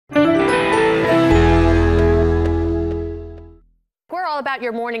about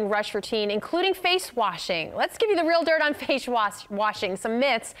your morning rush routine, including face washing. Let's give you the real dirt on face washing. Some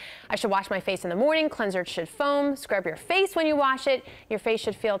myths. I should wash my face in the morning. Cleanser should foam. Scrub your face when you wash it. Your face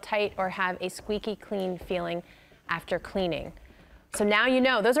should feel tight or have a squeaky clean feeling after cleaning. So now you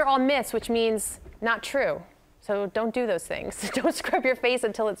know. Those are all myths, which means not true. So don't do those things. Don't scrub your face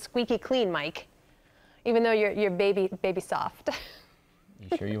until it's squeaky clean, Mike. Even though you're baby soft.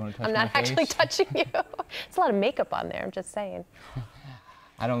 You sure you want to touch I'm my not face? actually touching you. It's a lot of makeup on there, I'm just saying.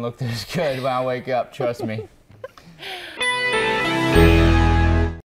 I don't look this good when I wake up, trust me.